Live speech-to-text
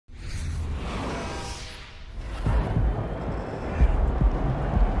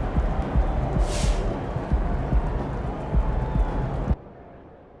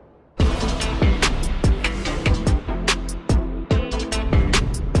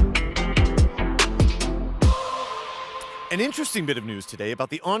An interesting bit of news today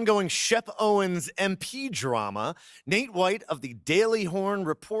about the ongoing Shep Owens MP drama. Nate White of the Daily Horn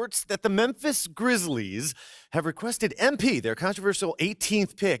reports that the Memphis Grizzlies have requested MP, their controversial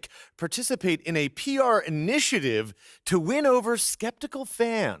 18th pick, participate in a PR initiative to win over skeptical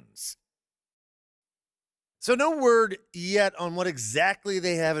fans. So no word yet on what exactly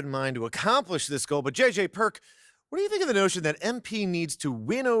they have in mind to accomplish this goal, but JJ Perk, what do you think of the notion that MP needs to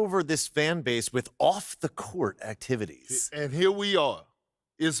win over this fan base with off-the-court activities? And here we are.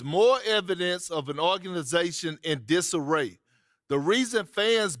 It's more evidence of an organization in disarray. The reason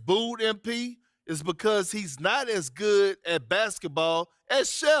fans booed MP is because he's not as good at basketball as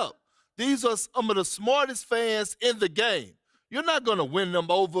Shep. These are some of the smartest fans in the game. You're not going to win them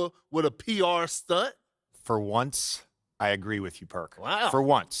over with a PR stunt. For once, I agree with you, Perk. Wow. For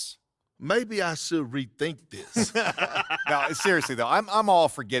once. Maybe I should rethink this. No, seriously, though, I'm all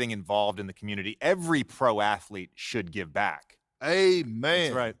for getting involved in the community. Every pro athlete should give back.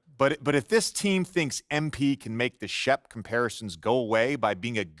 Amen. That's right. But if this team thinks MP can make the Shep comparisons go away by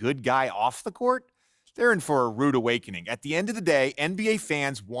being a good guy off the court, they're in for a rude awakening. At the end of the day, NBA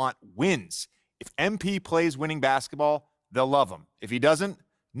fans want wins. If MP plays winning basketball, they'll love him. If he doesn't,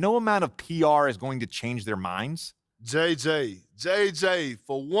 no amount of PR is going to change their minds. JJ,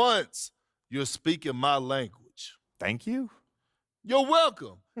 for once, you're speaking my language. Thank you. You're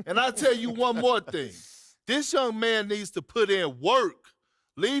welcome. And I'll tell you one more thing. This young man needs to put in work.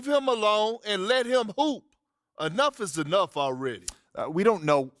 Leave him alone and let him hoop. Enough is enough already. We don't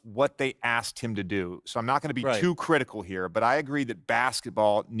know what they asked him to do, so I'm not going to be too critical here, but I agree that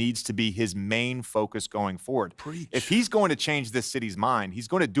basketball needs to be his main focus going forward. Preach. If he's going to change this city's mind, he's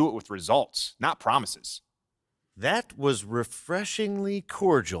going to do it with results, not promises. That was refreshingly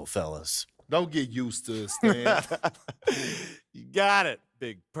cordial, fellas. Don't get used to it, Stan. You got it,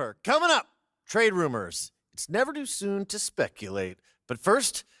 Big Perk. Coming up, trade rumors. It's never too soon to speculate. But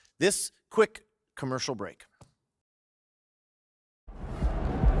first, this quick commercial break.